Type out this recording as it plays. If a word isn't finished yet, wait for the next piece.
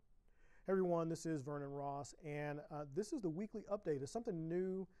Hey everyone, this is Vernon Ross, and this is the weekly update. It's something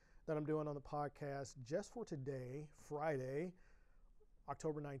new that I'm doing on the podcast just for today, Friday,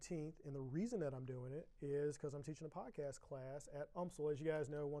 October 19th. And the reason that I'm doing it is because I'm teaching a podcast class at UMSL. As you guys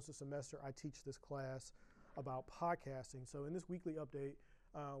know, once a semester I teach this class about podcasting. So in this weekly update,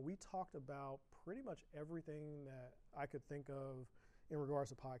 we talked about pretty much everything that I could think of in regards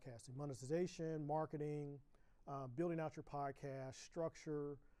to podcasting: monetization, marketing, building out your podcast,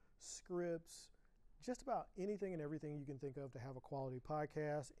 structure, scripts, just about anything and everything you can think of to have a quality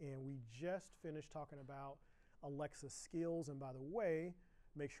podcast. And we just finished talking about Alexa skills. And by the way,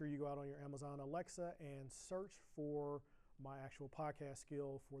 make sure you go out on your Amazon Alexa and search for my actual podcast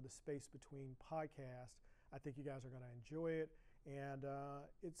skill for the space between podcasts. I think you guys are going to enjoy it. And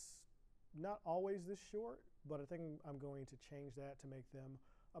it's not always this short, but I think I'm going to change that to make them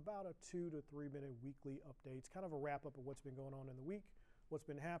about a 2 to 3 minute weekly updates, kind of a wrap up of what's been going on in the week, what's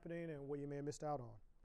been happening, and what you may have missed out on.